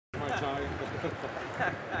Sorry.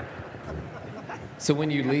 So when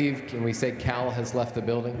you leave, can we say Cal has left the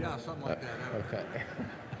building? Yeah, something like that. Okay.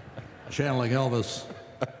 Channeling Elvis.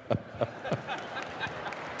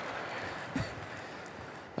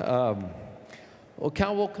 Well,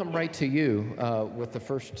 Cal, we'll come right to you with the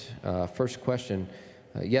first question.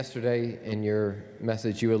 Yesterday, in your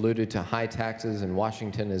message, you alluded to high taxes in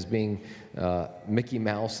Washington as being Mickey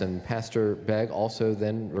Mouse, and Pastor Begg also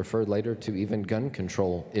then referred later to even gun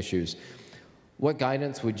control issues. What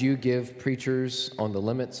guidance would you give preachers on the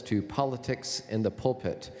limits to politics in the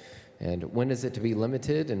pulpit? And when is it to be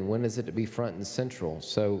limited, and when is it to be front and central?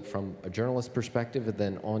 So from a journalist perspective, and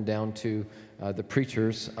then on down to the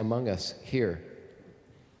preachers among us here.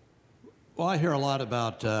 Well, I hear a lot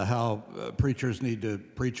about how preachers need to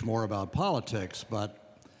preach more about politics,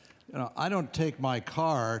 but I don't take my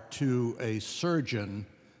car to a surgeon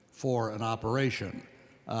for an operation.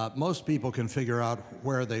 Most people can figure out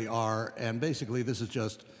where they are, and basically this is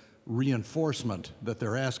just reinforcement that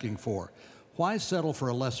they're asking for. Why settle for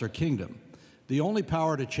a lesser kingdom? The only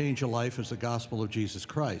power to change a life is the gospel of Jesus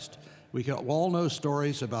Christ. We can all know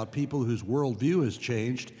stories about people whose worldview has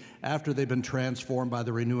changed after they've been transformed by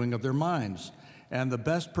the renewing of their minds. And the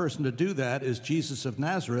best person to do that is Jesus of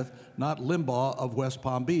Nazareth, not Limbaugh of West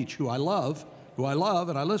Palm Beach, who I love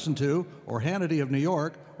and I listen to, or Hannity of New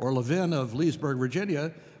York, or Levin of Leesburg,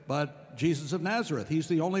 Virginia, but Jesus of Nazareth. He's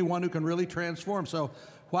the only one who can really transform. So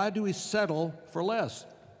why do we settle for less?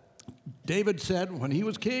 David said when he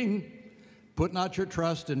was king, "Put not your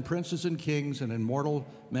trust in princes and kings and in mortal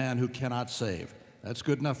man who cannot save." That's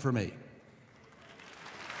good enough for me.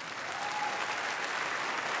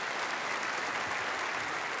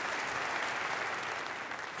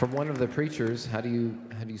 From one of the preachers, how do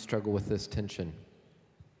you struggle with this tension?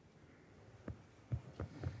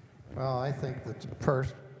 Well, I think that the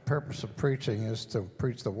purpose of preaching is to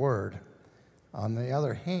preach the word. On the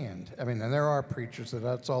other hand, and there are preachers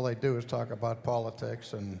that's all they do is talk about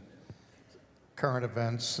politics and current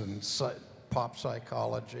events and pop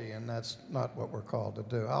psychology, and that's not what we're called to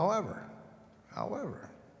do. However,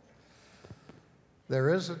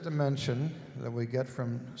 there is a dimension that we get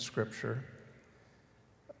from Scripture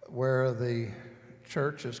where the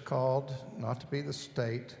church is called not to be the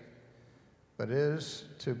state, but is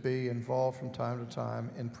to be involved from time to time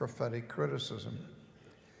in prophetic criticism.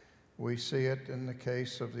 We see it in the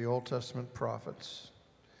case of the Old Testament prophets,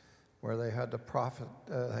 where they had to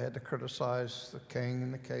criticize the king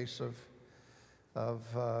in the case of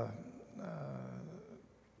the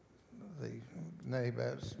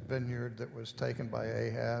Naboth's vineyard that was taken by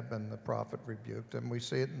Ahab, and the prophet rebuked him. We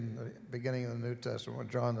see it in the beginning of the New Testament when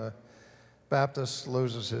John the Baptist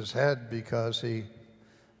loses his head because he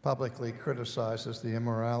publicly criticizes the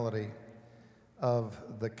immorality of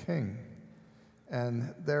the king.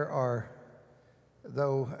 And there are,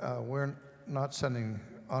 though we're not sending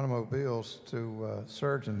automobiles to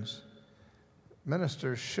surgeons,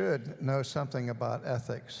 ministers should know something about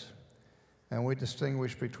ethics. And we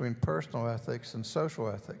distinguish between personal ethics and social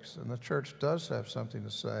ethics. And the church does have something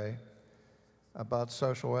to say about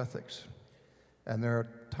social ethics. And there are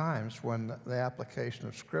times when the application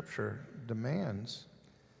of Scripture demands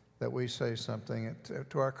that we say something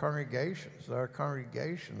to our congregations. Our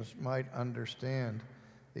congregations might understand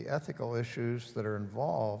the ethical issues that are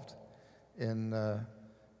involved in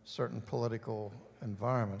certain political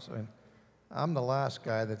environments. I'm the last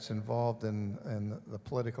guy that's involved in the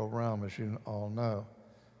political realm, as you all know.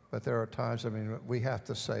 But there are times, we have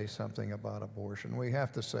to say something about abortion. We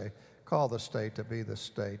have to call the state to be the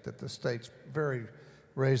state, that the state's very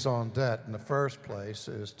raison d'etre in the first place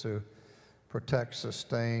is to protect,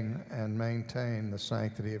 sustain, and maintain the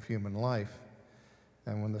sanctity of human life.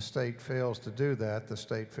 And when the state fails to do that, the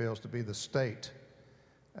state fails to be the state.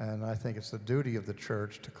 And I think it's the duty of the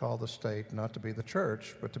church to call the state not to be the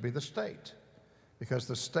church, but to be the state. Because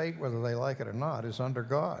the state, whether they like it or not, is under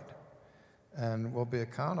God and will be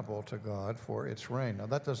accountable to God for its reign. Now,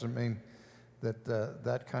 that doesn't mean that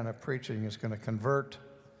that kind of preaching is going to convert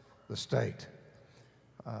the state.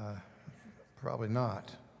 Probably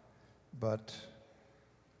not. But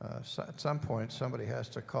at some point, somebody has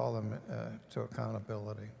to call them to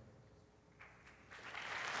accountability.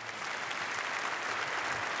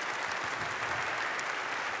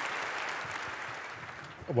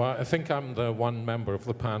 Well, I think I'm the one member of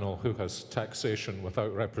the panel who has taxation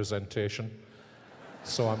without representation,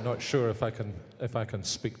 so I'm not sure if I can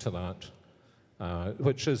speak to that.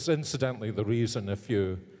 Which is incidentally the reason if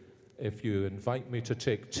you invite me to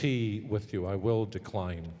take tea with you, I will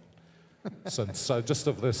decline, since I just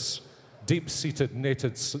have this deep-seated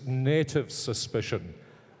native suspicion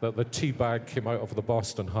that the tea bag came out of the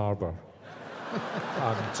Boston Harbor.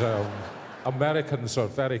 And Americans are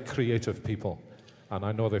very creative people, and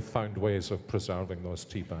I know they've found ways of preserving those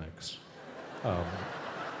tea bags.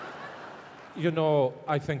 You know,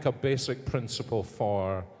 I think a basic principle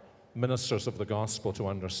for ministers of the gospel to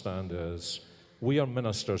understand is we are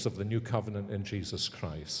ministers of the new covenant in Jesus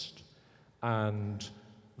Christ, and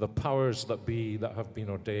the powers that be that have been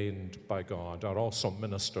ordained by God are also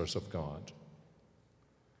ministers of God.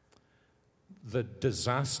 The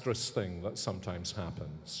disastrous thing that sometimes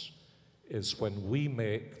happens is when we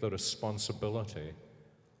make the responsibility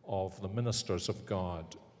of the ministers of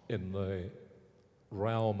God in the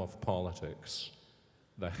realm of politics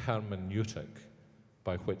the hermeneutic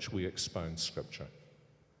by which we expound Scripture.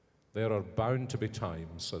 There are bound to be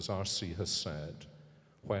times, as R.C. has said,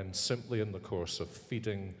 when simply in the course of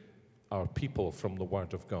feeding our people from the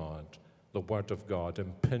Word of God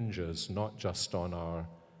impinges not just on our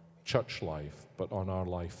church life, but on our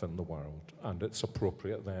life in the world. And it's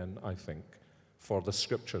appropriate then, I think, for the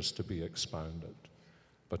Scriptures to be expounded.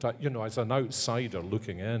 But, you know, as an outsider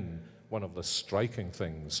looking in, one of the striking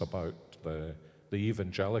things about the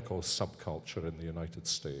evangelical subculture in the United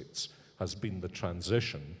States has been the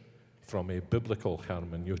transition from a biblical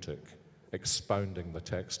hermeneutic, expounding the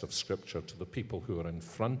text of Scripture to the people who are in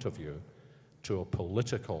front of you, to a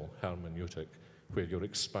political hermeneutic where you're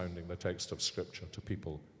expounding the text of Scripture to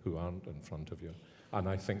people who aren't in front of you. And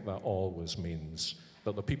I think that always means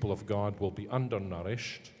that the people of God will be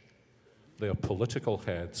undernourished, their political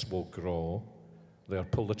heads will grow, their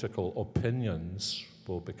political opinions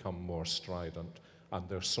will become more strident, and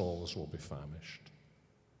their souls will be famished.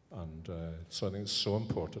 And so I think it's so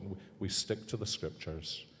important we stick to the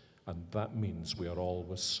Scriptures, and that means we are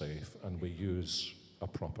always safe, and we use a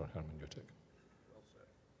proper hermeneutic.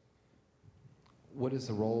 What is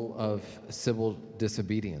the role of civil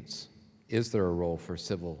disobedience? Is there a role for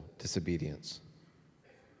civil disobedience?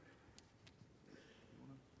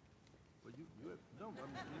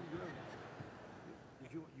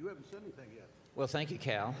 You haven't said anything yet. Well, thank you,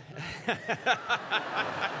 Cal.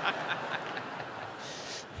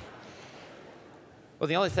 Well,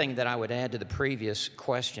 the only thing that I would add to the previous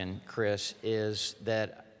question, Chris, is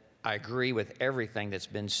that I agree with everything that's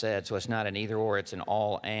been said, so it's not an either or, it's an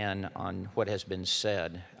all and on what has been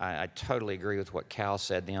said. I totally agree with what Cal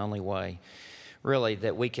said. The only way, really,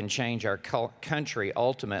 that we can change our country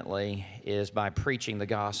ultimately is by preaching the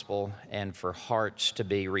gospel and for hearts to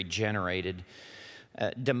be regenerated.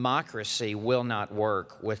 Democracy will not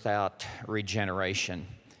work without regeneration.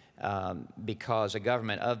 Because a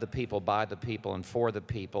government of the people, by the people, and for the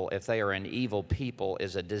people, if they are an evil people,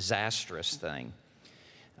 is a disastrous thing.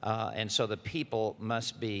 And so the people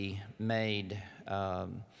must be made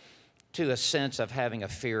to a sense of having a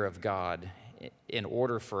fear of God in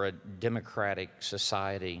order for a democratic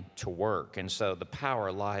society to work. And so the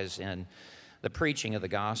power lies in the preaching of the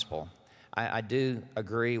gospel. I do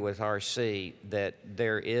agree with R.C. that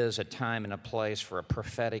there is a time and a place for a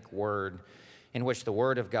prophetic word in which the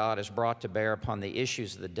Word of God is brought to bear upon the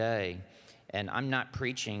issues of the day. And I'm not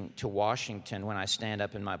preaching to Washington when I stand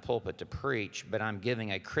up in my pulpit to preach, but I'm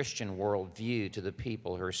giving a Christian worldview to the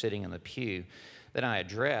people who are sitting in the pew that I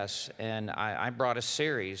address. And I brought a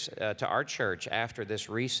series to our church after this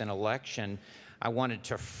recent election. I wanted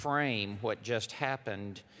to frame what just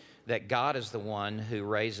happened, that God is the one who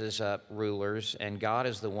raises up rulers, and God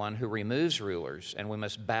is the one who removes rulers, and we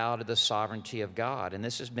must bow to the sovereignty of God. And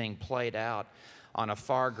this is being played out on a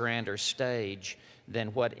far grander stage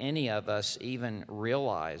than what any of us even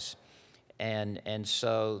realize. And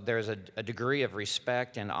so there's a degree of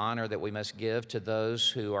respect and honor that we must give to those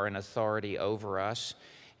who are in authority over us.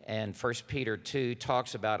 And 1 Peter 2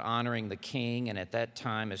 talks about honoring the king, and at that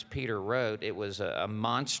time, as Peter wrote, it was a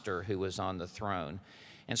monster who was on the throne.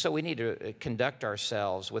 And so we need to conduct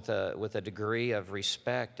ourselves with a degree of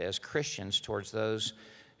respect as Christians towards those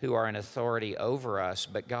who are in authority over us.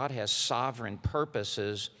 But God has sovereign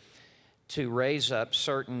purposes to raise up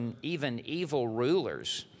certain even evil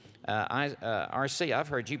rulers. R.C., I've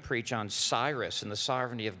heard you preach on Cyrus and the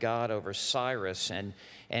sovereignty of God over Cyrus,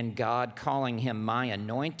 and God calling him my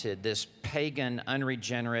anointed, this pagan,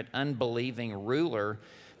 unregenerate, unbelieving ruler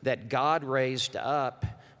that God raised up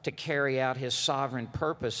to carry out his sovereign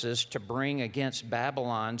purposes to bring against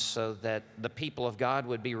Babylon so that the people of God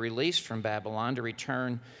would be released from Babylon to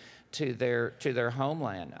return to their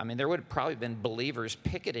homeland. I mean, there would have probably been believers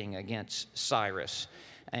picketing against Cyrus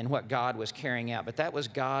and what God was carrying out, but that was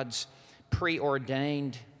God's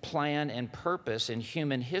preordained plan and purpose in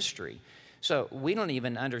human history. So we don't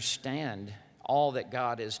even understand all that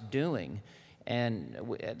God is doing And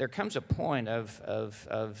there comes a point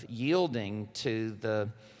of yielding to the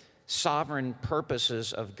sovereign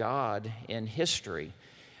purposes of God in history.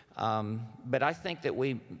 But I think that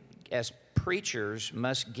we, as preachers,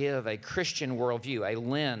 must give a Christian worldview, a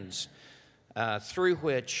lens through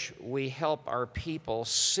which we help our people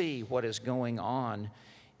see what is going on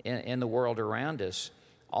in the world around us.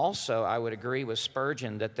 Also, I would agree with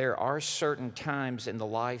Spurgeon that there are certain times in the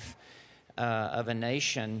life of a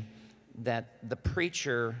nation that the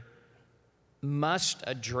preacher must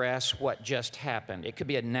address what just happened. It could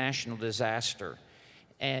be a national disaster,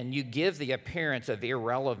 and you give the appearance of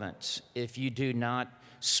irrelevance if you do not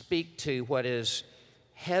speak to what is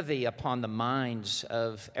heavy upon the minds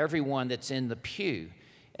of everyone that's in the pew.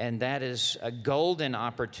 And that is a golden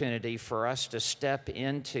opportunity for us to step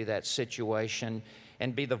into that situation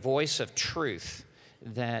and be the voice of truth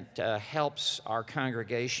that helps our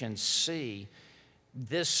congregation see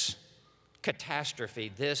this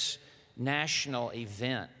catastrophe, this national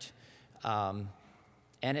event. And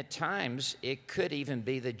at times, it could even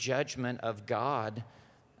be the judgment of God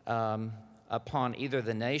upon either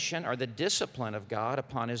the nation or the discipline of God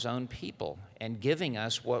upon His own people and giving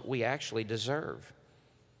us what we actually deserve.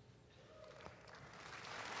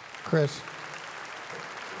 Chris,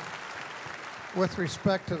 with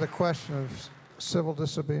respect to the question of civil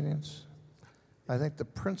disobedience, I think the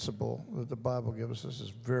principle that the Bible gives us is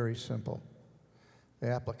very simple. The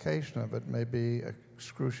application of it may be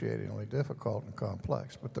excruciatingly difficult and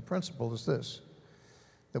complex, but the principle is this,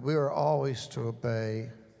 that we are always to obey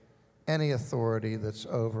any authority that's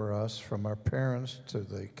over us, from our parents to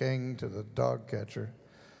the king to the dog catcher,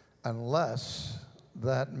 unless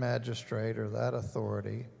that magistrate or that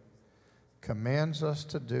authority commands us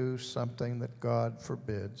to do something that God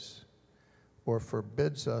forbids, or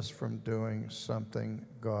forbids us from doing something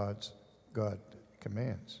God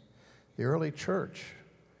commands. The early church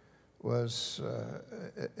was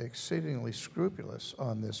exceedingly scrupulous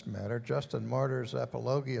on this matter. Justin Martyr's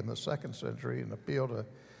apologia in the 2nd century, an appeal to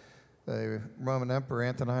the Roman Emperor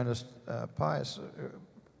Antoninus Pius,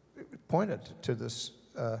 pointed to this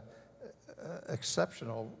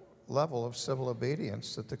exceptional level of civil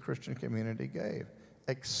obedience that the Christian community gave,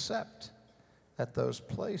 except at those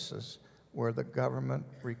places where the government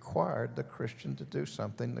required the Christian to do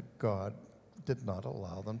something that God did not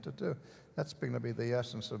allow them to do. That's going to be the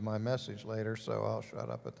essence of my message later, so I'll shut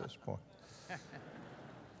up at this point.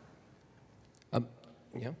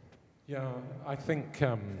 Yeah. Yeah, I think,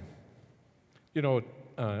 I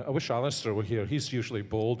wish Alistair were here. He's usually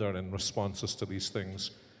bolder in responses to these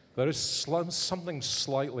things. There is something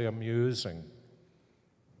slightly amusing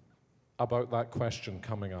about that question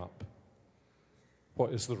coming up.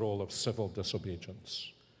 What is the role of civil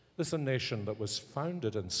disobedience? This is a nation that was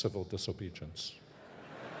founded in civil disobedience.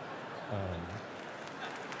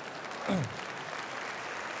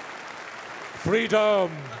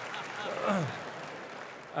 Freedom!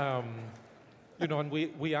 And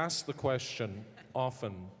we ask the question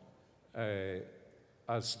often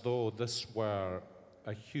as though this were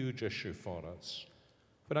a huge issue for us.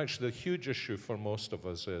 But actually, the huge issue for most of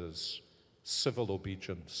us is civil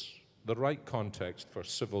obedience. The right context for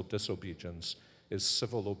civil disobedience is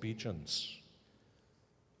civil obedience.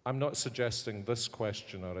 I'm not suggesting this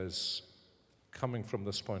questioner is coming from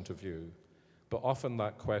this point of view, but often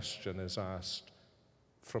that question is asked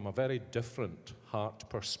from a very different heart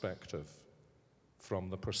perspective, from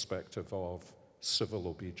the perspective of civil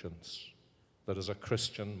obedience. That as a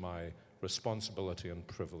Christian, my responsibility and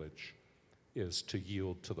privilege is to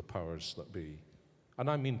yield to the powers that be. And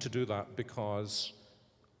I mean to do that because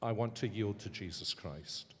I want to yield to Jesus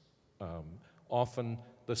Christ. Often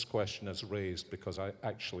this question is raised because I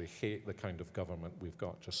actually hate the kind of government we've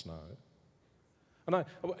got just now. And I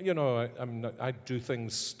do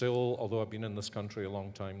things still, although I've been in this country a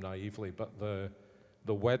long time, naively, but the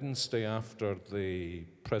Wednesday after the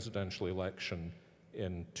presidential election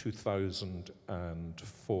in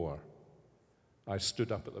 2004, I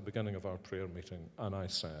stood up at the beginning of our prayer meeting and I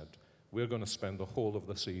said, we're going to spend the whole of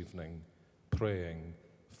this evening praying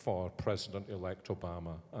for President-elect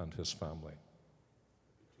Obama and his family.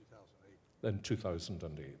 2008. In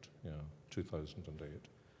 2008, yeah, 2008.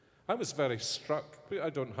 I was very struck. I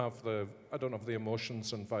don't have the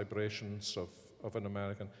emotions and vibrations of an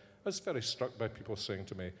American. I was very struck by people saying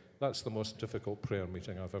to me, that's the most difficult prayer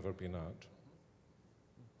meeting I've ever been at.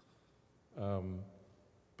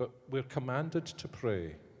 But we're commanded to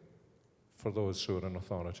pray for those who are in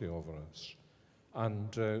authority over us.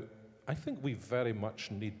 And I think we very much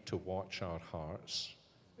need to watch our hearts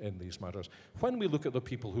in these matters. When we look at the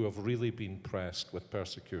people who have really been pressed with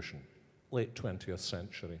persecution, late 20th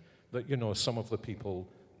century, that, you know, some of the people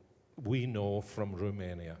we know from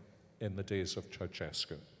Romania in the days of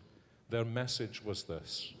Ceausescu, their message was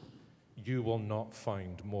this: you will not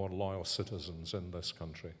find more loyal citizens in this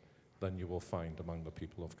country than you will find among the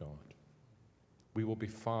people of God. We will be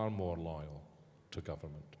far more loyal to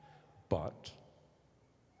government, but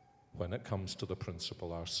when it comes to the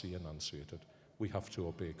principle R.C. enunciated, we have to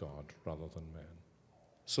obey God rather than men.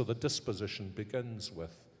 So the disposition begins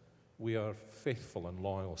with, we are faithful and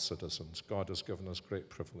loyal citizens. God has given us great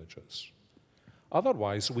privileges.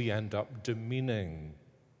 Otherwise, we end up demeaning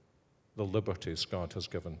the liberties God has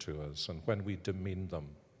given to us. And when we demean them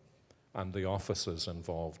and the offices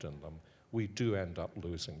involved in them, we do end up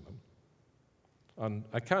losing them. And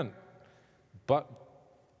I can't but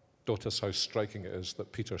notice how striking it is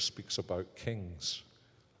that Peter speaks about kings.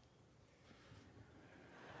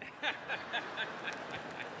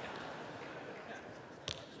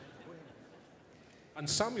 And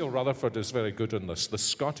Samuel Rutherford is very good in this. The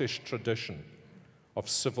Scottish tradition of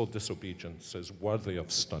civil disobedience is worthy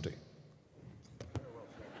of study.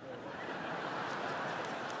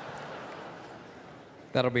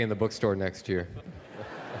 That'll be in the bookstore next year.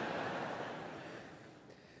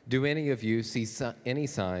 Do any of you see any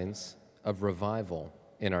signs of revival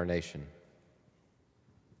in our nation?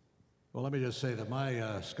 Well, let me just say that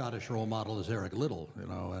my Scottish role model is Eric Liddell, you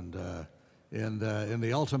know, and in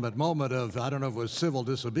the ultimate moment of, I don't know if it was civil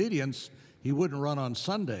disobedience, he wouldn't run on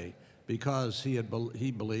Sunday because he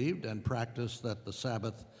believed and practiced that the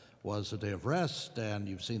Sabbath was a day of rest, and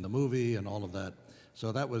you've seen the movie and all of that.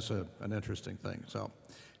 So that was an interesting thing. So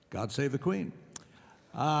God save the Queen.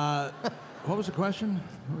 What was the question?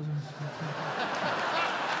 What was it?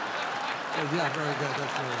 Yeah, very good.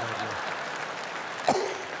 That's really good.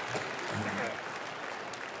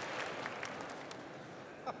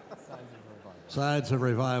 Signs of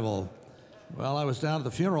revival. Well, I was down at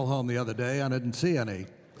the funeral home the other day and I didn't see any.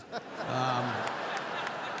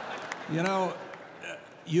 You know,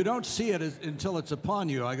 you don't see it until it's upon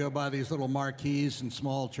you. I go by these little marquees in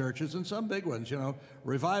small churches and some big ones, you know.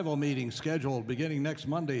 Revival meeting scheduled beginning next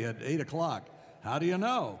Monday at 8 o'clock. How do you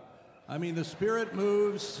know? I mean, the Spirit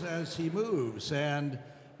moves as He moves, and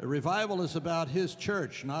the revival is about His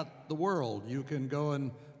church, not the world. You can go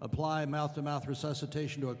and apply mouth-to-mouth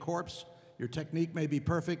resuscitation to a corpse. Your technique may be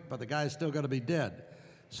perfect, but the guy's still going to be dead.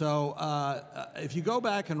 So if you go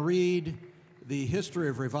back and read The History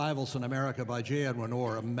of Revivals in America by J. Edwin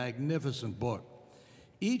Orr, a magnificent book,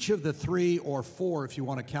 each of the 3 or 4, if you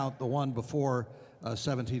want to count the one before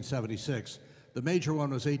 1776, the major one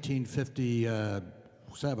was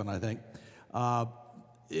 1857, I think,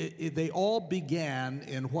 they all began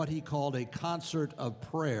in what he called a concert of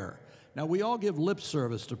prayer. Now, we all give lip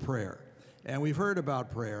service to prayer, and we've heard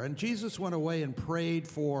about prayer. And Jesus went away and prayed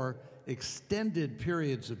for extended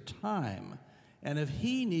periods of time. And if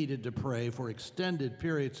he needed to pray for extended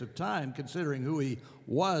periods of time, considering who he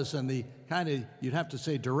was and the kind of, you'd have to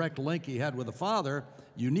say, direct link he had with the Father,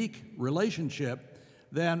 unique relationship,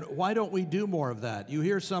 then why don't we do more of that? You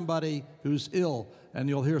hear somebody who's ill, and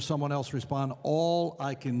you'll hear someone else respond, all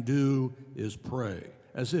I can do is pray,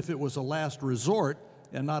 as if it was a last resort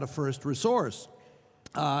and not a first resource.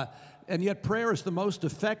 And yet prayer is the most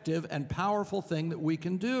effective and powerful thing that we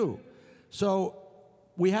can do. So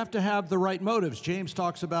we have to have the right motives. James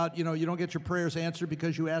talks about, you know, you don't get your prayers answered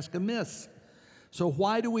because you ask amiss. So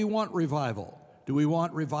why do we want revival? Do we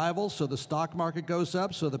want revival so the stock market goes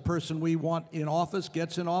up, so the person we want in office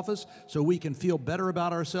gets in office, so we can feel better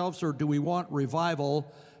about ourselves? Or do we want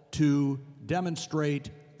revival to demonstrate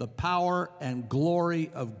the power and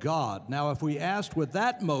glory of God? Now, if we asked with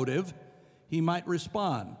that motive, he might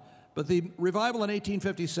respond. But the revival in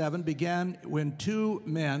 1857 began when 2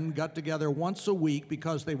 men got together once a week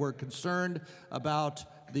because they were concerned about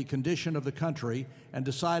the condition of the country and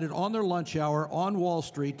decided on their lunch hour on Wall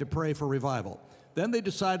Street to pray for revival. Then they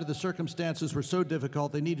decided the circumstances were so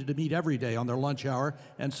difficult they needed to meet every day on their lunch hour,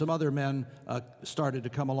 and some other men started to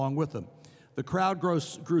come along with them. The crowd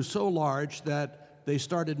grew so large that they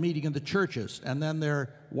started meeting in the churches, and then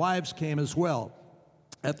their wives came as well.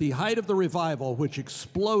 At the height of the revival, which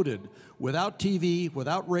exploded without TV,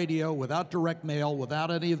 without radio, without direct mail,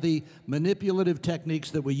 without any of the manipulative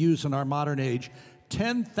techniques that we use in our modern age,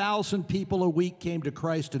 10,000 people a week came to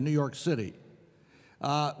Christ in New York City.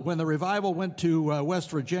 When the revival went to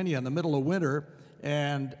West Virginia in the middle of winter,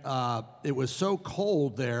 and it was so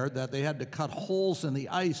cold there that they had to cut holes in the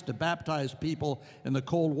ice to baptize people in the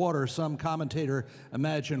cold water. Some commentator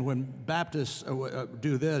imagined when Baptists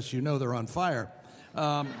do this, you know they're on fire.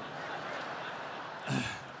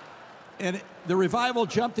 And the revival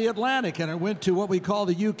jumped the Atlantic, and it went to what we call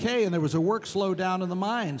the UK, and there was a work slowdown in the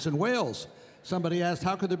mines in Wales. Somebody asked,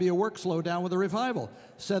 how could there be a work slowdown with a revival?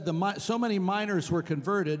 Said so many miners were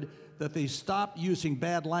converted that they stopped using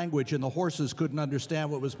bad language, and the horses couldn't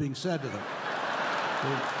understand what was being said to them.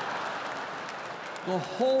 The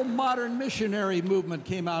whole modern missionary movement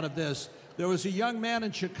came out of this. There was a young man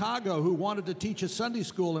in Chicago who wanted to teach a Sunday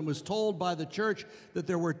school and was told by the church that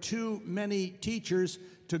there were too many teachers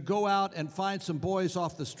to go out and find some boys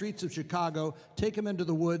off the streets of Chicago, take them into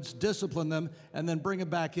the woods, discipline them, and then bring them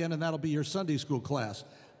back in, and that'll be your Sunday school class.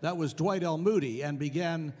 That was Dwight L. Moody, and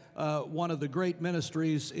began one of the great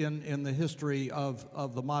ministries in the history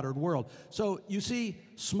of the modern world. So you see,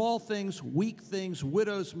 small things, weak things,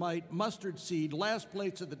 widow's mite, mustard seed, last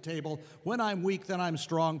plates at the table. When I'm weak, then I'm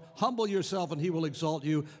strong. Humble yourself, and he will exalt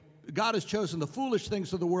you. God has chosen the foolish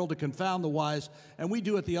things of the world to confound the wise, and we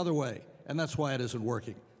do it the other way, and that's why it isn't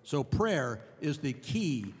working. So prayer is the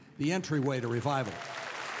key, the entryway to revival.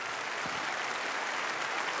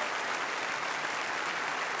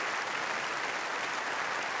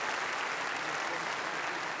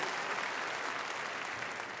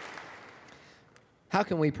 How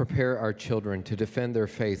can we prepare our children to defend their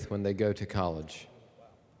faith when they go to college?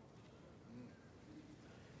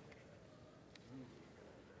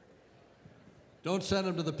 Don't send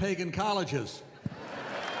them to the pagan colleges.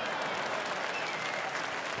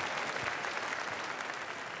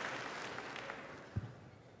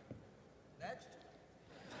 Next.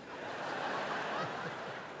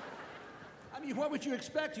 I mean, what would you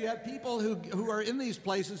expect? You have people who are in these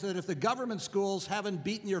places that if the government schools haven't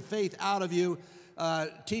beaten your faith out of you,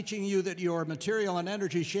 teaching you that you are material and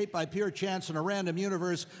energy shaped by pure chance in a random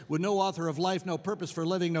universe with no author of life, no purpose for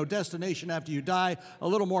living, no destination after you die, a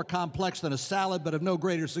little more complex than a salad but of no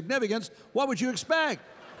greater significance, what would you expect?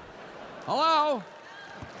 Hello?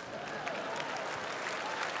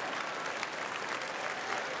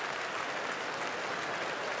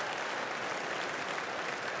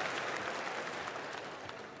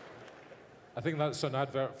 I think that's an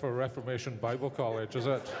advert for Reformation Bible College, is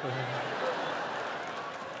it?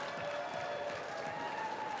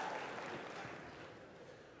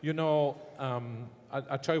 You know,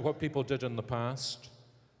 I tell you what people did in the past.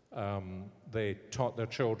 They taught their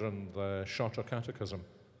children the Shorter Catechism.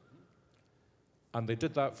 And they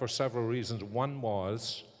did that for several reasons. One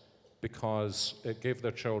was because it gave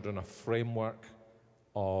their children a framework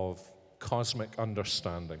of cosmic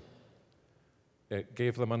understanding. It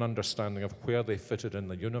gave them an understanding of where they fitted in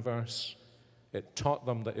the universe. It taught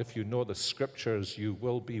them that if you know the scriptures, you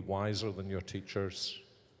will be wiser than your teachers.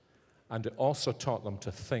 And it also taught them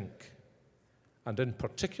to think. And in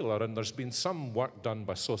particular, and there's been some work done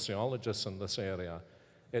by sociologists in this area,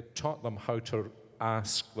 it taught them how to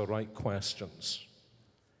ask the right questions.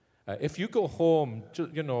 If you go home,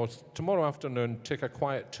 you know, tomorrow afternoon, take a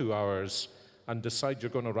quiet 2 hours and decide you're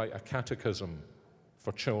going to write a catechism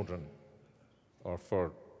for children or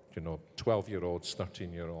for, you know, 12-year-olds,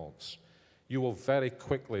 13-year-olds, you will very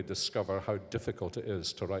quickly discover how difficult it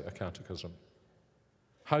is to write a catechism.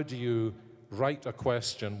 How do you write a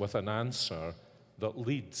question with an answer that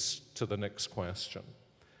leads to the next question?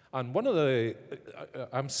 And one of the,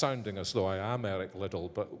 I'm sounding as though I am Eric Liddell,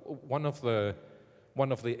 but one of the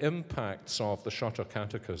impacts of the Shorter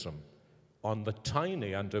Catechism on the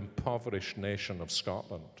tiny and impoverished nation of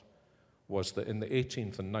Scotland was that in the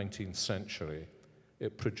 18th and 19th century,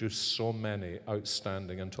 it produced so many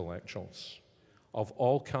outstanding intellectuals of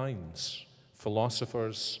all kinds,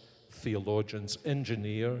 philosophers, theologians,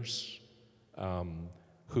 engineers,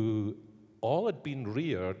 who all had been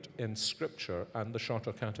reared in Scripture and the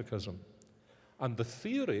Shorter Catechism. And the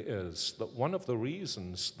theory is that one of the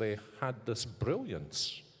reasons they had this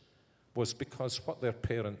brilliance was because what their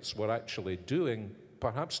parents were actually doing,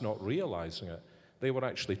 perhaps not realizing it, they were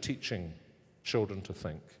actually teaching children to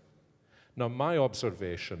think. Now, my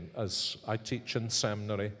observation, as I teach in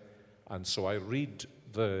seminary, and so I read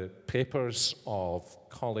the papers of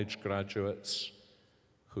college graduates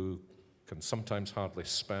who can sometimes hardly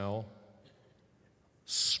spell.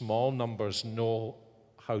 Small numbers know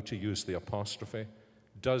how to use the apostrophe.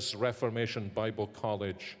 Does Reformation Bible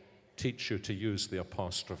College teach you to use the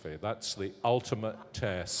apostrophe? That's the ultimate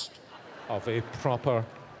test of a proper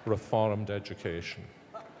Reformed education.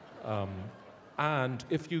 And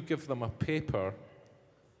if you give them a paper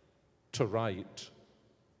to write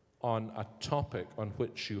on a topic on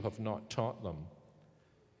which you have not taught them,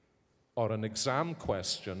 or an exam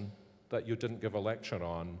question that you didn't give a lecture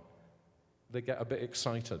on, they get a bit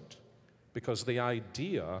excited, because the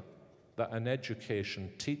idea that an education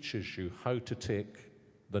teaches you how to take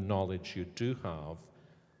the knowledge you do have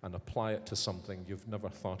and apply it to something you've never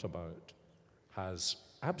thought about has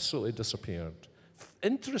absolutely disappeared.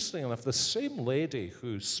 Interesting enough, the same lady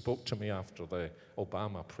who spoke to me after the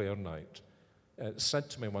Obama prayer night said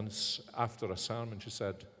to me once after a sermon, she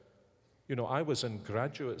said, you know, I was in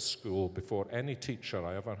graduate school before any teacher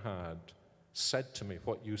I ever had said to me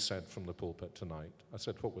what you said from the pulpit tonight. I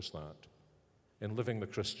said, what was that? In living the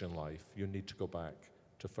Christian life, you need to go back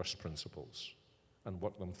to first principles and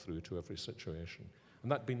work them through to every situation.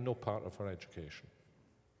 And that'd been no part of her education.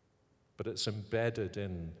 But it's embedded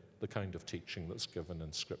in the kind of teaching that's given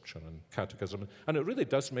in Scripture and catechism. And it really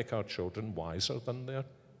does make our children wiser than their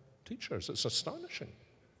teachers. It's astonishing.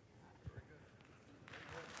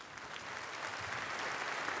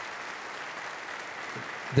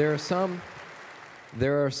 There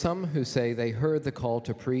are some who say they heard the call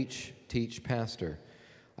to preach, teach, pastor.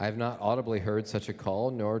 I have not audibly heard such a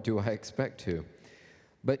call, nor do I expect to.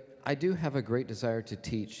 But I do have a great desire to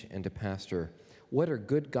teach and to pastor. What are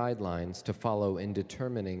good guidelines to follow in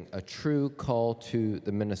determining a true call to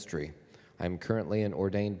the ministry? I'm currently an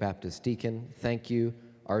ordained Baptist deacon. Thank you,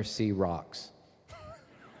 R.C. Rocks.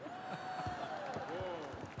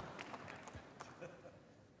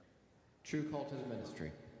 True call to the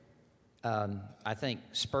ministry. I think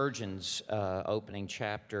Spurgeon's opening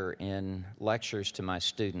chapter in Lectures to My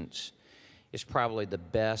Students is probably the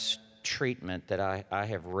best treatment that I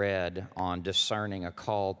have read on discerning a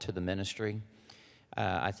call to the ministry.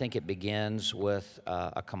 I think it begins with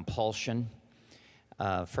a compulsion.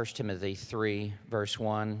 1 Timothy 3, verse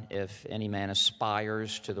 1, if any man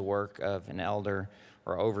aspires to the work of an elder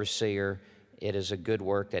or overseer, it is a good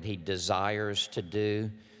work that he desires to do.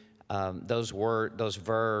 Those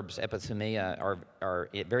verbs, epithumia, are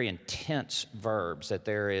very intense verbs, that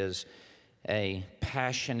there is a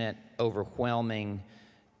passionate, overwhelming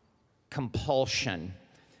compulsion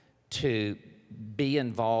to be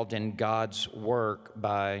involved in God's work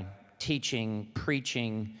by teaching,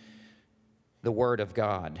 preaching the Word of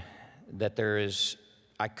God, that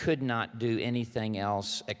I could not do anything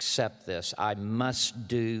else except this. I must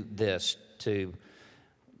do this to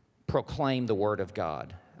proclaim the Word of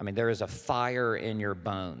God. I mean, there is a fire in your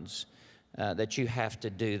bones that you have to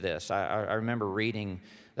do this. I remember reading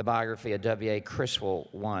the biography of W.A. Criswell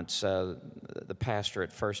once, the pastor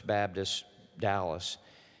at First Baptist Dallas.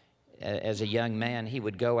 As a young man, he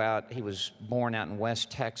would go out. He was born out in West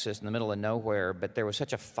Texas in the middle of nowhere, but there was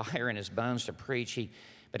such a fire in his bones to preach.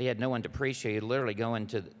 But he had no one to preach to. He'd literally go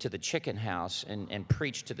into the chicken house and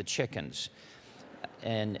preach to the chickens.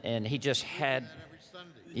 And he just had...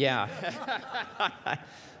 Yeah.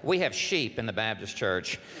 We have sheep in the Baptist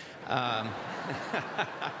church.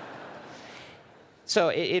 So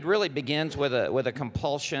it really begins with a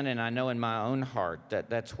compulsion, and I know in my own heart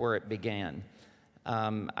that's where it began.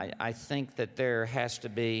 I think that there has to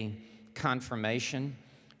be confirmation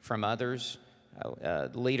from others,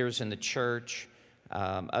 leaders in the church,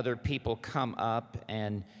 other people come up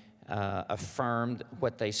and affirm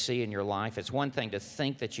what they see in your life. It's one thing to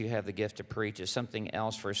think that you have the gift to preach. It's something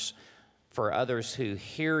else for others who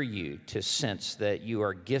hear you to sense that you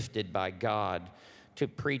are gifted by God to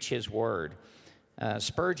preach His Word.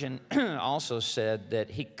 Spurgeon also said that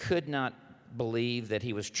he could not believe that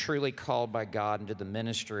he was truly called by God into the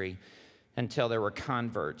ministry until there were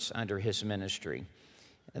converts under his ministry,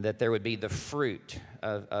 and that there would be the fruit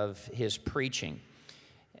of his preaching.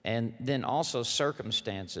 And then also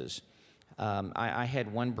circumstances. I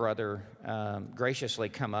had one brother graciously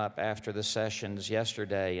come up after the sessions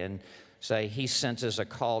yesterday and say he senses a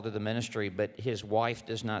call to the ministry, but his wife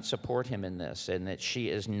does not support him in this, and that she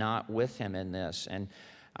is not with him in this. And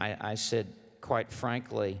I said, quite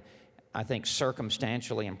frankly, I think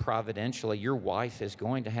circumstantially and providentially, your wife is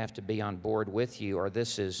going to have to be on board with you, or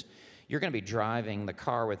you're going to be driving the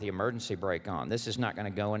car with the emergency brake on. This is not going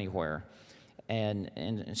to go anywhere.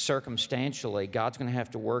 And circumstantially, God's going to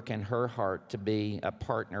have to work in her heart to be a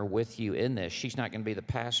partner with you in this. She's not going to be the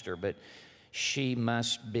pastor, but she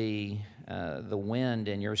must be the wind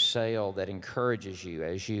in your sail that encourages you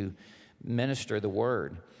as you minister the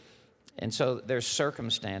Word. And so there's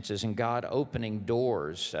circumstances and God opening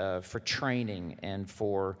doors for training and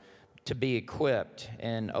to be equipped,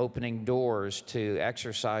 and opening doors to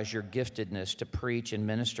exercise your giftedness to preach and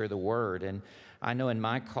minister the Word. And I know in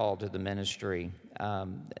my call to the ministry, I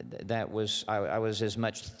was as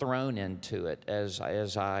much thrown into it as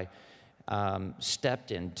I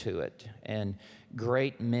stepped into it. And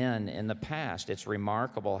great men in the past, it's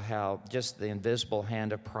remarkable how just the invisible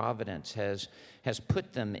hand of providence has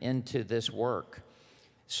put them into this work.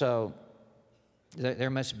 So there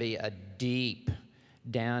must be a deep,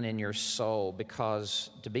 down in your soul, because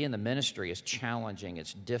to be in the ministry is challenging,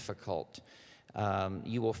 it's difficult.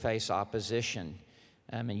 You will face opposition.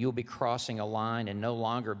 And you'll be crossing a line and no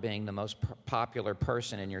longer being the most popular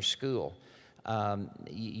person in your school.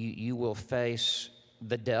 You will face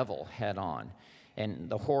the devil head on and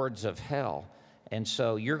the hordes of hell. And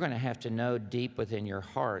so you're going to have to know deep within your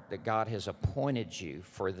heart that God has appointed you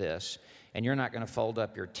for this. And you're not going to fold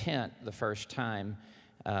up your tent the first time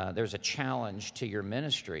there's a challenge to your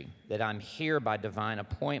ministry, that I'm here by divine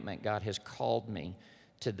appointment. God has called me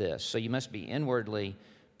to this. So you must be inwardly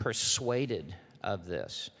persuaded of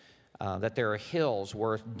this, that there are hills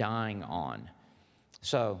worth dying on.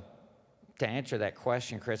 So to answer that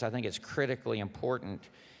question, Chris, I think it's critically important,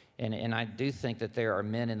 and I do think that there are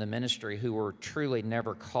men in the ministry who were truly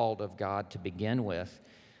never called of God to begin with.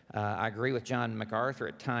 I agree with John MacArthur.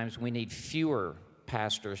 At times we need fewer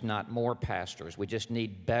pastors, not more pastors. We just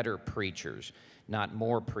need better preachers, not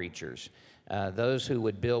more preachers. Those who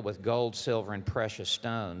would build with gold, silver, and precious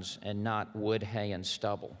stones, and not wood, hay, and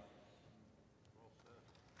stubble.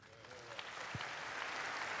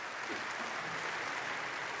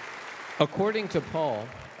 According to Paul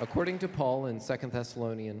in 2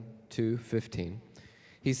 Thessalonians 2:15,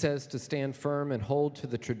 he says to stand firm and hold to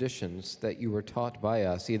the traditions that you were taught by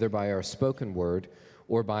us, either by our spoken word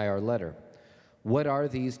or by our letter. What are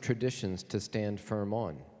these traditions to stand firm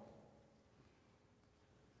on?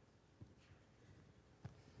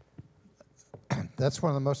 That's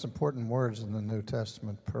one of the most important words in the New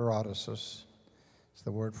Testament, parodosis. It's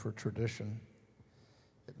the word for tradition.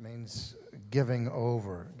 It means giving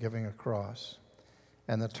over, giving across.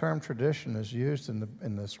 And the term tradition is used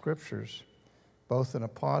in the Scriptures both in a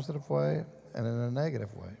positive way and in a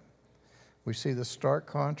negative way. We see the stark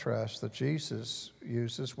contrast that Jesus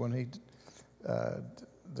uses when he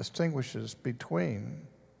distinguishes between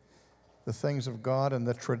the things of God and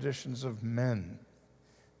the traditions of men.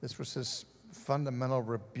 This was his fundamental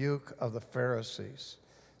rebuke of the Pharisees,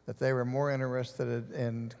 that they were more interested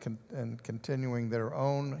in continuing their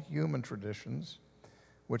own human traditions,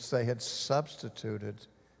 which they had substituted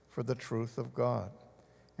for the truth of God.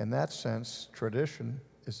 In that sense, tradition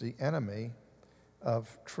is the enemy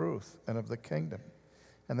of truth and of the kingdom.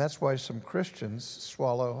 And that's why some Christians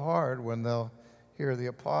swallow hard when they'll hear the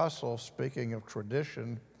apostle speaking of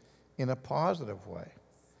tradition in a positive way.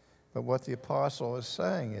 But what the apostle is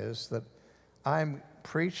saying is that I'm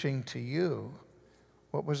preaching to you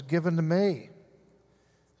what was given to me.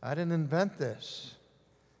 I didn't invent this.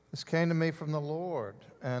 This came to me from the Lord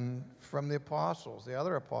and from the apostles, the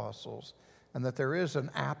other apostles, and that there is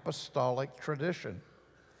an apostolic tradition.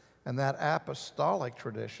 And that apostolic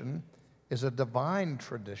tradition is a divine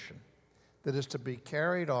tradition that is to be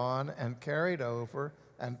carried on and carried over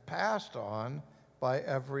and passed on by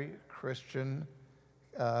every Christian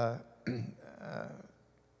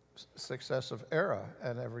successive era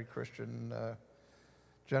and every Christian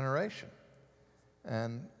generation.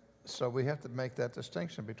 And so we have to make that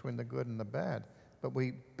distinction between the good and the bad. But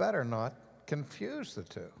we better not confuse the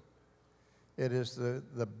two. It is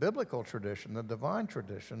the biblical tradition, the divine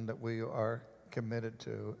tradition, that we are committed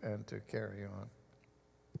to and to carry on.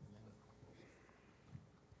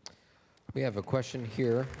 We have a question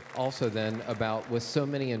here also then about, with so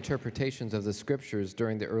many interpretations of the scriptures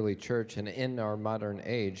during the early church and in our modern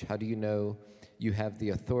age, how do you know you have the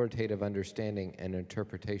authoritative understanding and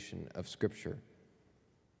interpretation of scripture?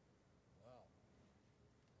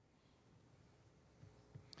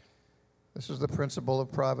 This is the principle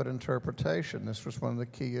of private interpretation. This was one of the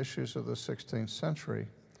key issues of the 16th century.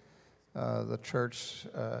 The church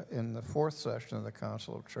in the fourth session of the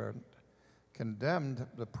Council of Trent condemned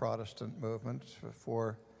the Protestant movement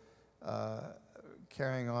for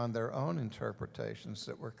carrying on their own interpretations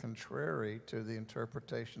that were contrary to the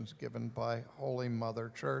interpretations given by Holy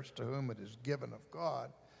Mother Church, to whom it is given of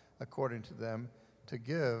God, according to them, to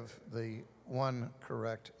give the one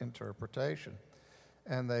correct interpretation.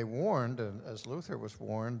 And they warned, and as Luther was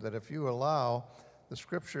warned, that if you allow the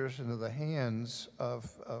scriptures into the hands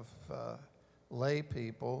of lay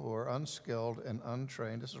people who are unskilled and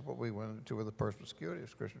untrained, this is what we went into with the perspicuity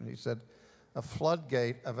of Christian. He said, a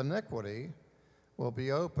floodgate of iniquity will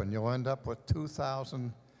be open. You'll end up with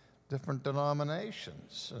 2,000 different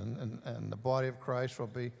denominations, and the body of Christ will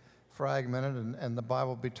be fragmented, and the Bible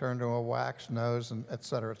will be turned to a wax nose, and et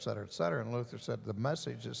cetera, et cetera, et cetera. And Luther said the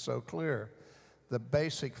message is so clear. The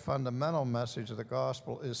basic fundamental message of the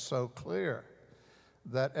gospel is so clear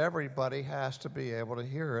that everybody has to be able to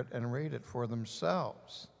hear it and read it for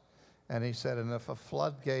themselves. And he said, and if a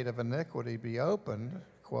floodgate of iniquity be opened,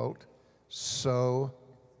 quote, so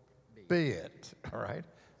be it, all right?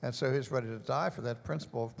 And so he's ready to die for that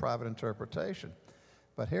principle of private interpretation.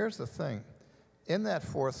 But here's the thing. In that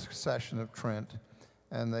fourth session of Trent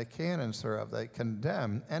and the canons thereof, they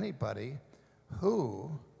condemn anybody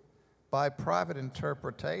who, by private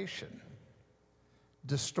interpretation,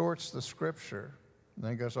 distorts the Scripture, and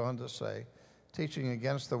then goes on to say, teaching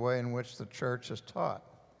against the way in which the church is taught.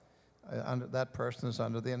 That person is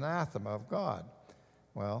under the anathema of God.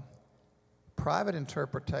 Well, private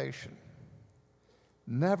interpretation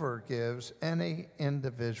never gives any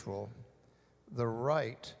individual the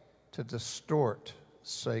right to distort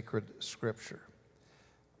sacred Scripture.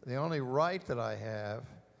 The only right that I have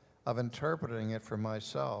of interpreting it for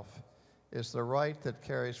myself is the right that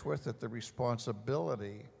carries with it the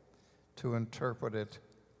responsibility to interpret it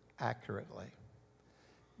accurately.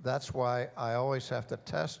 That's why I always have to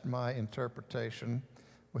test my interpretation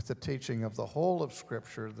with the teaching of the whole of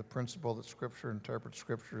Scripture, the principle that Scripture interprets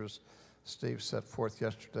Scripture, as Steve set forth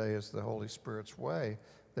yesterday, as the Holy Spirit's way.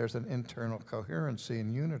 There's an internal coherency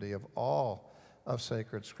and unity of all of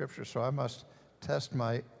sacred Scripture. So I must test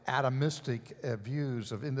my atomistic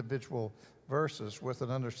views of individual verses with an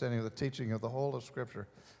understanding of the teaching of the whole of Scripture.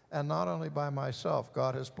 And not only by myself,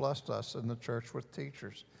 God has blessed us in the church with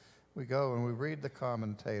teachers. We go and we read the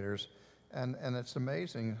commentators, and it's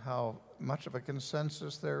amazing how much of a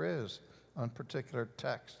consensus there is on particular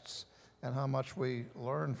texts and how much we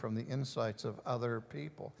learn from the insights of other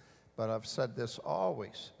people. But I've said this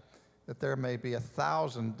always, that there may be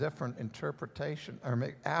 1,000 different interpretation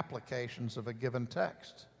or applications of a given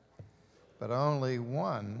text, but only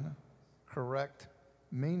one correct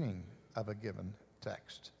meaning of a given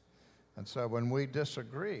text. And so when we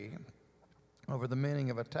disagree over the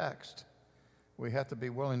meaning of a text, we have to be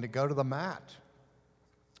willing to go to the mat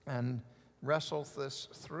and wrestle this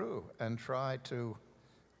through and try to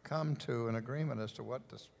come to an agreement as to what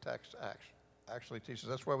this text actually teaches.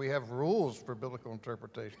 That's why we have rules for biblical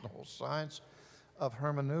interpretation, the whole science of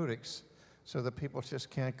hermeneutics, so that people just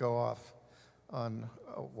can't go off on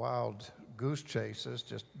wild goose chases,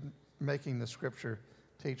 just making the Scripture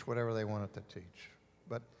teach whatever they want it to teach.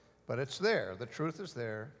 But it's there. The truth is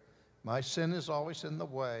there. My sin is always in the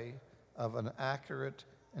way of an accurate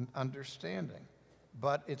and understanding.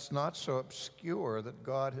 But it's not so obscure that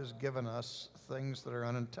God has given us things that are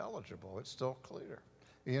unintelligible. It's still clear.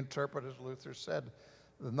 We interpret, as Luther said,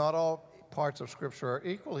 that not all parts of Scripture are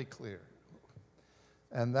equally clear.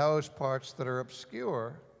 And those parts that are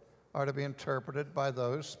obscure are to be interpreted by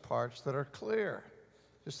those parts that are clear.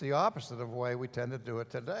 Just the opposite of the way we tend to do it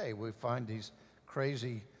today. We find these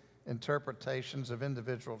crazy interpretations of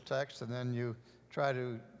individual texts, and then you try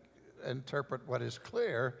to interpret what is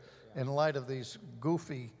clear in light of these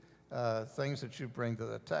goofy things that you bring to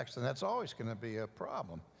the text. And that's always going to be a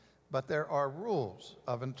problem. But there are rules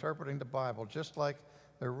of interpreting the Bible, just like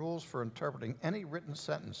there are rules for interpreting any written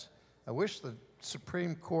sentence. I wish the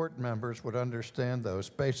Supreme Court members would understand those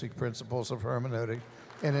basic principles of hermeneutic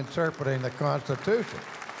in interpreting the Constitution,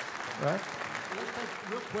 right?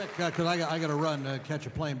 Real quick, because I got to run, catch a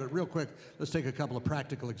plane, but real quick, let's take a couple of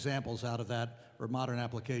practical examples out of that for modern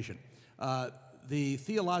application. The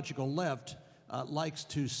theological left likes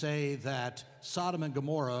to say that Sodom and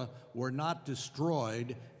Gomorrah were not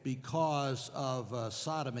destroyed because of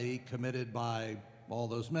sodomy committed by all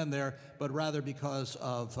those men there, but rather because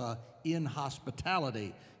of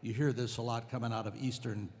inhospitality. You hear this a lot coming out of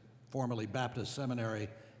Eastern, formerly Baptist Seminary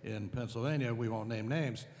in Pennsylvania. We won't name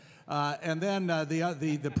names. And then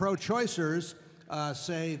the pro-choicers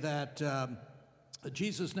say that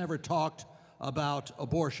Jesus never talked about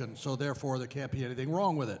abortion, so therefore there can't be anything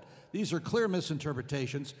wrong with it. These are clear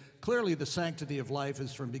misinterpretations. Clearly the sanctity of life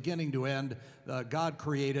is from beginning to end. God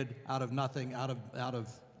created out of nothing, out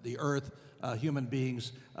of the earth, human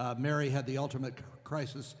beings. Mary had the ultimate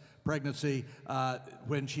crisis pregnancy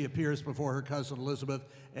when she appears before her cousin Elizabeth,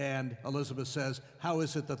 and Elizabeth says, "How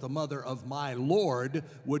is it that the mother of my Lord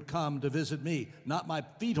would come to visit me?" Not my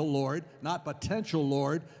fetal Lord, not potential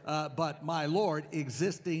Lord, but my Lord,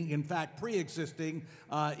 existing, in fact, pre-existing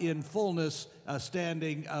in fullness,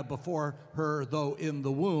 standing before her, though in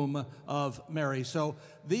the womb of Mary. So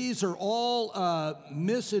these are all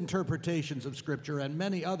misinterpretations of Scripture and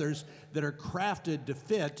many others that are crafted to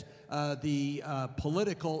fit the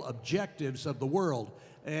political objectives of the world.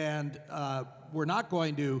 And we're not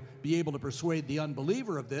going to be able to persuade the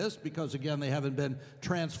unbeliever of this because, again, they haven't been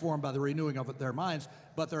transformed by the renewing of their minds.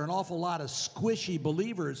 But there are an awful lot of squishy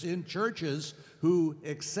believers in churches who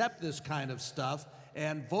accept this kind of stuff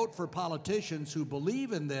and vote for politicians who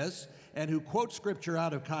believe in this and who quote Scripture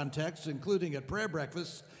out of context, including at prayer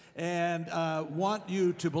breakfasts, and want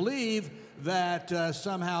you to believe that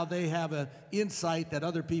somehow they have an insight that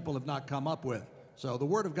other people have not come up with. So the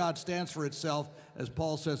Word of God stands for itself, as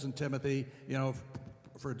Paul says in Timothy, you know,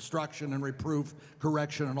 for instruction and reproof,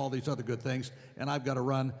 correction, and all these other good things. And I've got to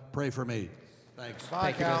run. Pray for me. Thanks.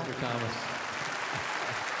 Thank you, Mr. Thomas.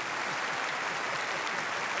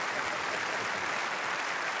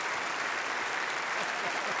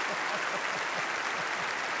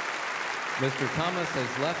 Mr. Thomas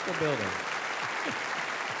has left the building.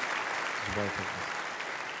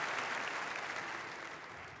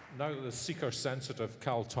 Now that the seeker-sensitive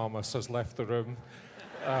Cal Thomas has left the room,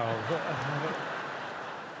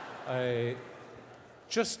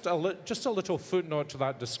 just a little footnote to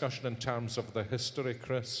that discussion in terms of the history,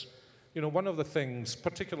 Chris. You know, one of the things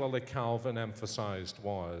particularly Calvin emphasized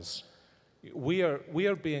was we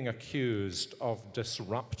are being accused of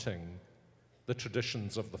disrupting the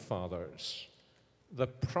traditions of the fathers. The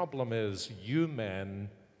problem is you men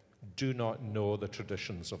do not know the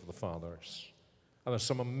traditions of the fathers. And there's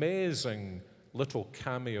some amazing little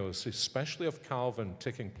cameos, especially of Calvin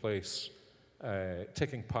taking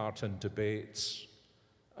part in debates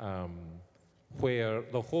where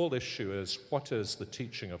the whole issue is what is the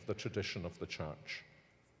teaching of the tradition of the church.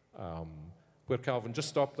 Where Calvin,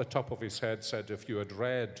 just off the top of his head, said if you had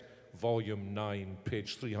read volume 9,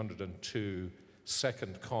 page 302,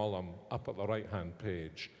 second column up at the right-hand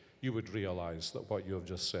page, you would realize that what you have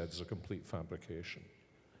just said is a complete fabrication.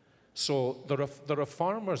 So the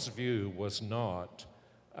Reformers' view was not,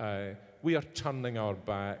 we are turning our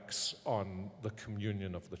backs on the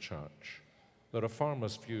communion of the church. The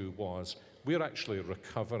Reformers' view was, we're actually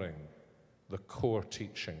recovering the core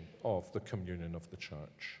teaching of the communion of the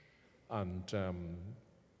church. And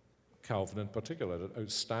Calvin in particular had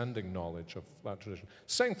outstanding knowledge of that tradition.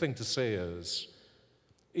 Second thing to say is,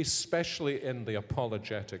 especially in the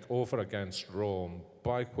apologetic over against Rome,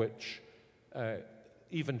 by which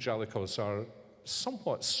evangelicals are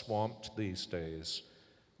somewhat swamped these days,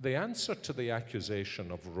 the answer to the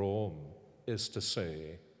accusation of Rome is to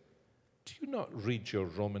say, do you not read your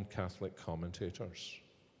Roman Catholic commentators?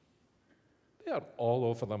 They are all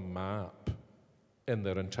over the map in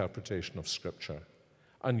their interpretation of Scripture,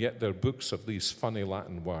 and yet their books of these funny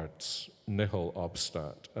Latin words, nihil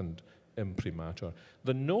obstat and imprimatur.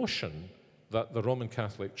 The notion that the Roman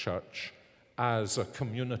Catholic Church, as a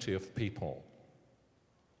community of people,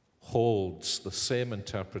 holds the same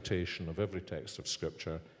interpretation of every text of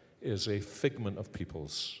Scripture is a figment of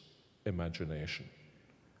people's imagination.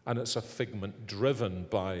 And it's a figment driven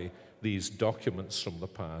by these documents from the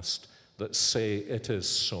past that say it is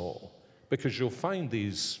so. Because you'll find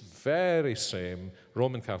these very same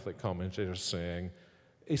Roman Catholic commentators saying,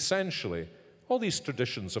 essentially, all these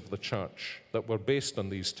traditions of the church that were based on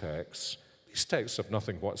these texts have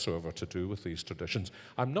nothing whatsoever to do with these traditions.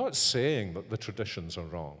 I'm not saying that the traditions are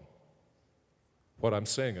wrong. What I'm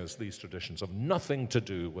saying is these traditions have nothing to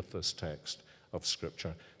do with this text of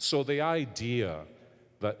Scripture. So the idea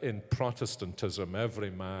that in Protestantism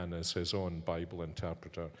every man is his own Bible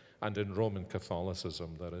interpreter, and in Roman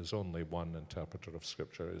Catholicism there is only one interpreter of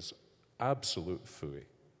Scripture is absolute phooey.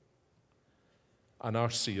 And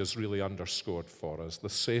RC is really underscored for us.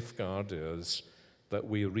 The safeguard is that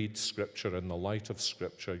we read Scripture in the light of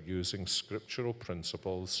Scripture, using scriptural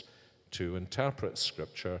principles to interpret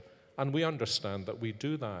Scripture, and we understand that we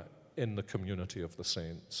do that in the community of the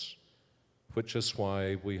saints, which is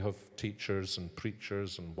why we have teachers and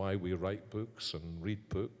preachers and why we write books and read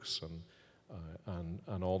books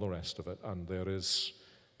and all the rest of it. And there is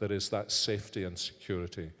that safety and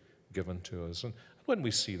security given to us. And when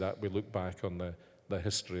we see that, we look back on the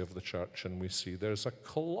history of the church and we see there's a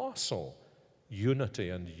colossal unity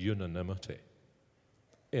and unanimity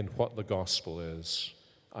in what the gospel is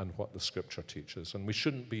and what the Scripture teaches. And we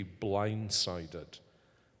shouldn't be blindsided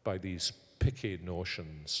by these picky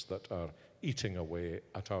notions that are eating away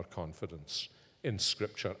at our confidence in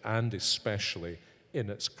Scripture, and especially in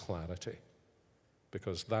its clarity,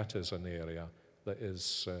 because that is an area that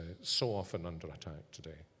is so often under attack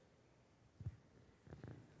today.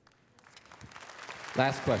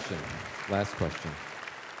 Last question.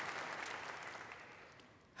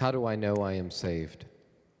 How do I know I am saved?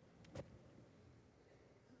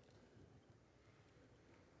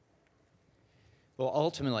 Well,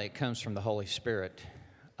 ultimately, it comes from the Holy Spirit,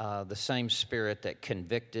 the same Spirit that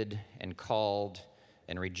convicted and called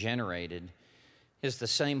and regenerated is the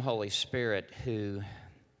same Holy Spirit who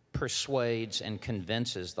persuades and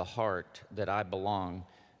convinces the heart that I belong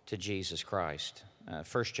to Jesus Christ.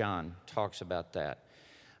 1 John talks about that.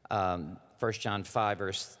 1 John 5,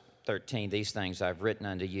 verse 13, these things I've written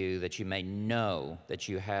unto you, that you may know that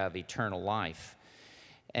you have eternal life.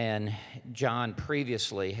 And John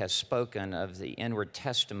previously has spoken of the inward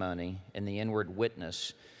testimony and the inward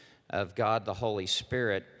witness of God the Holy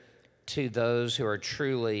Spirit to those who are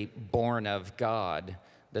truly born of God,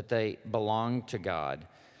 that they belong to God.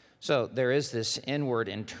 So there is this inward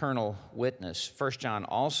internal witness. 1 John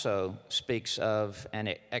also speaks of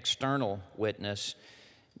an external witness,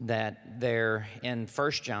 that there in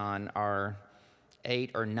 1 John are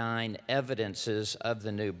 8 or 9 evidences of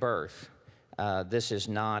the new birth. This is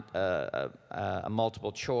not a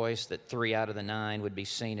multiple choice that 3 out of the 9 would be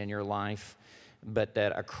seen in your life, but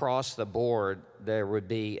that across the board there would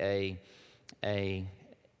be a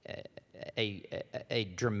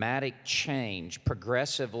dramatic change,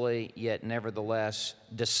 progressively yet nevertheless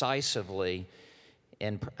decisively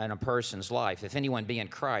in a person's life. If anyone be in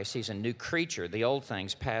Christ, he's a new creature. The old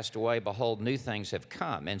things passed away, behold, new things have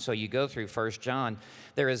come. And so you go through 1 John,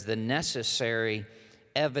 there is the necessary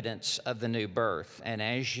evidence of the new birth. And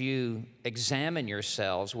as you examine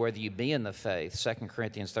yourselves, whether you be in the faith, 2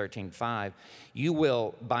 Corinthians 13:5, you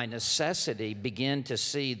will by necessity begin to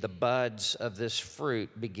see the buds of this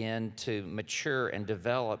fruit begin to mature and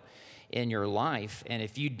develop in your life. And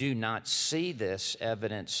if you do not see this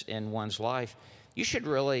evidence in one's life, you should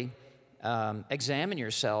really examine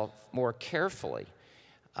yourself more carefully.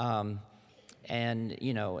 And,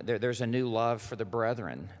 you know, there's a new love for the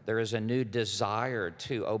brethren. There is a new desire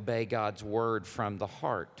to obey God's word from the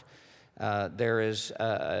heart. There is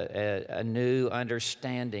a new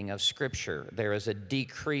understanding of Scripture. There is a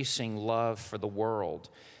decreasing love for the world.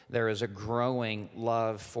 There is a growing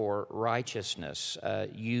love for righteousness.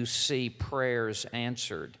 You see prayers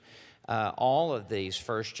answered. All of these,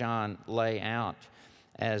 1 John lay out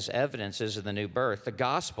as evidences of the new birth. The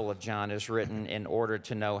Gospel of John is written in order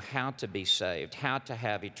to know how to be saved, how to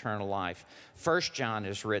have eternal life. 1 John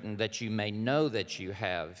is written that you may know that you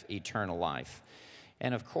have eternal life.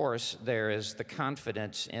 And of course, there is the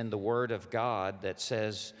confidence in the Word of God that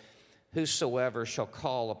says, whosoever shall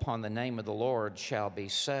call upon the name of the Lord shall be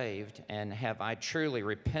saved. And have I truly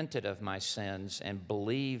repented of my sins and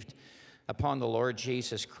believed upon the Lord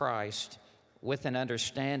Jesus Christ, with an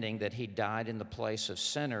understanding that he died in the place of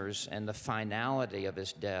sinners and the finality of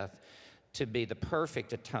his death to be the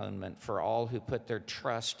perfect atonement for all who put their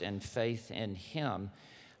trust and faith in him.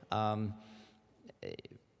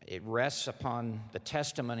 It rests upon the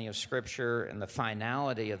testimony of Scripture and the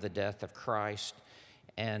finality of the death of Christ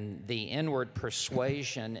and the inward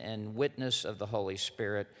persuasion and witness of the Holy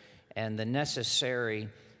Spirit and the necessary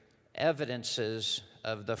evidences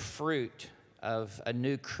of the fruit of a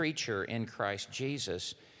new creature in Christ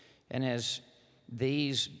Jesus. And as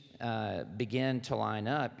these begin to line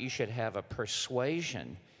up, you should have a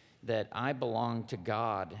persuasion that I belong to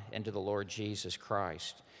God and to the Lord Jesus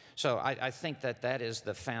Christ. So I think that that is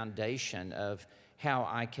the foundation of how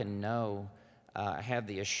I can know, have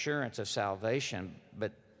the assurance of salvation.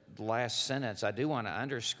 But the last sentence, I do want to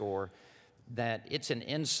underscore that it's an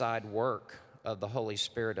inside work of the Holy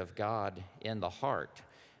Spirit of God in the heart.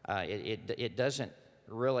 It doesn't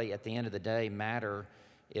really, at the end of the day, matter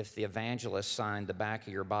if the evangelist signed the back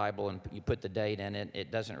of your Bible and you put the date in it.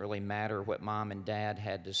 It doesn't really matter what mom and dad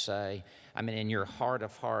had to say. I mean, in your heart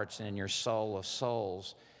of hearts and in your soul of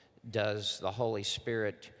souls, does the Holy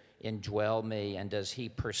Spirit indwell me, and does he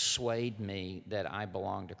persuade me that I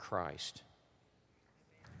belong to Christ?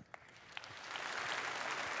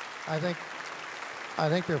 I think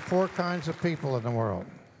there are 4 kinds of people in the world.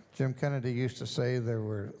 Jim Kennedy used to say there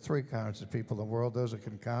were 3 kinds of people in the world, those that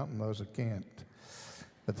can count and those that can't.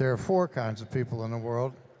 But there are 4 kinds of people in the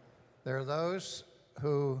world. There are those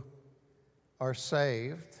who are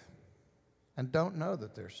saved and don't know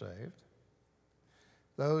that they're saved.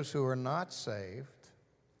 Those who are not saved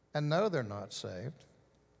and know they're not saved.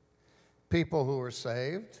 People who are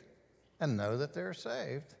saved and know that they're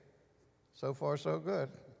saved. So far, so good.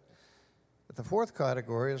 But the 4th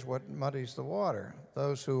category is what muddies the water.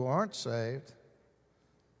 Those who aren't saved,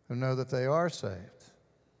 who know that they are saved.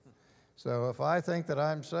 So if I think that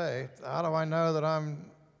I'm saved, how do I know that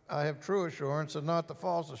I have true assurance and not the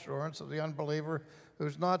false assurance of the unbeliever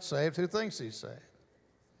who's not saved, who thinks he's saved?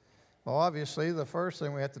 Well, obviously, the first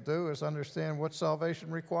thing we have to do is understand what salvation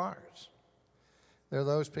requires. There are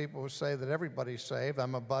those people who say that everybody's saved.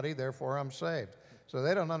 I'm a buddy, therefore I'm saved. So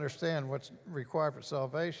they don't understand what's required for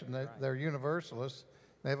salvation. They're universalists.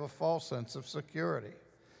 They have a false sense of security.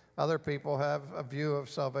 Other people have a view of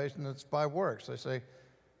salvation that's by works. They say,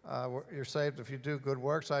 you're saved if you do good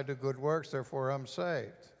works. I do good works, therefore I'm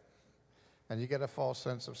saved. and you get a false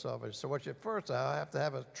sense of salvation. So what you first have to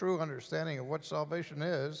have a true understanding of what salvation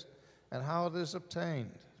is and how it is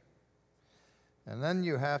obtained. And then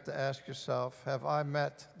you have to ask yourself, have I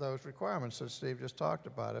met those requirements that Steve just talked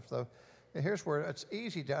about? Here's where it's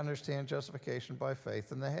easy to understand justification by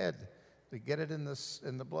faith in the head. To get it in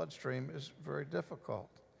the bloodstream is very difficult,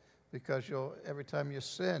 because every time you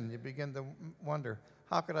sin, you begin to wonder,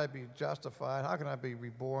 how could I be justified? How can I be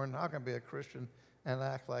reborn? How can I be a Christian and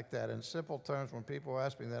act like that? In simple terms, when people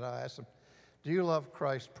ask me that, I ask them, do you love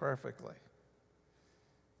Christ perfectly?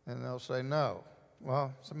 And they'll say no.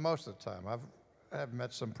 Well, so most of the time. I've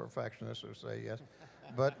met some perfectionists who say yes.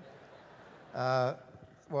 But,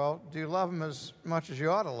 well, do you love him as much as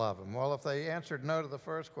you ought to love him? Well, if they answered no to the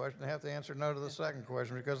first question, they have to answer no to the second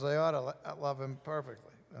question, because they ought to love him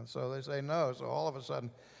perfectly. And so they say no. So all of a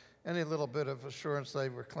sudden, any little bit of assurance they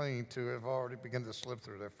were clinging to have already begun to slip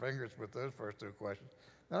through their fingers with those first two questions.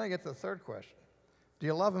 Then I get to the third question. Do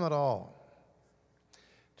you love him at all?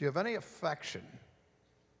 Do you have any affection?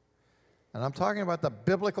 And I'm talking about the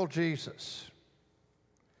biblical Jesus,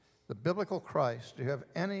 the biblical Christ. Do you have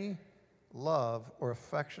any love or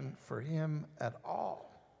affection for him at all?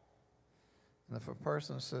 And if a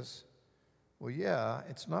person says, well, yeah,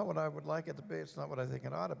 it's not what I would like it to be, it's not what I think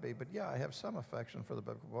it ought to be, but yeah, I have some affection for the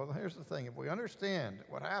biblical. Well, here's the thing. If we understand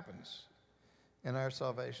what happens in our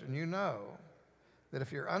salvation, you know that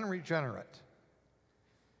if you're unregenerate,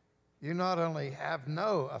 you not only have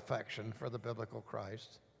no affection for the biblical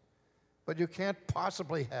Christ, but you can't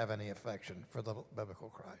possibly have any affection for the biblical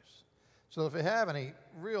Christ. So if you have any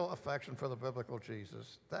real affection for the biblical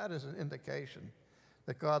Jesus, that is an indication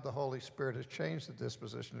that God the Holy Spirit has changed the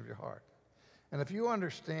disposition of your heart. And if you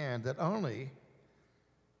understand that only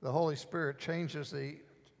the Holy Spirit changes the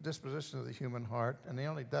disposition of the human heart, and he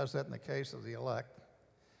only does that in the case of the elect,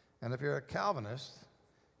 and if you're a Calvinist,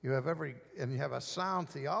 you have a sound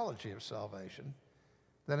theology of salvation,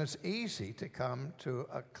 then it's easy to come to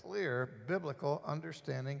a clear biblical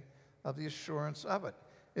understanding of the assurance of it.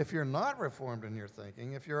 If you're not reformed in your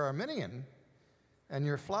thinking, if you're Arminian, and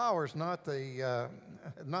your flower's not the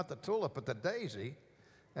tulip but the daisy,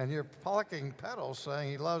 and you're plucking petals saying,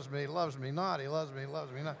 he loves me not, he loves me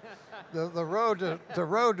not. The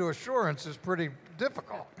road to assurance is pretty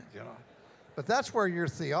difficult, you know. But that's where your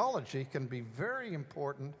theology can be very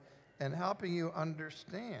important in helping you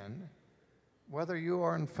understand whether you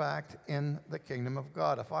are in fact in the kingdom of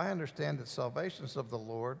God. If I understand that salvation is of the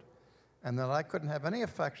Lord, and that I couldn't have any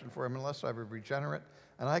affection for him unless I were regenerate,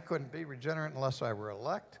 and I couldn't be regenerate unless I were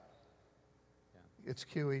elect, it's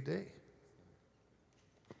QED.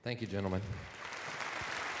 Thank you, gentlemen.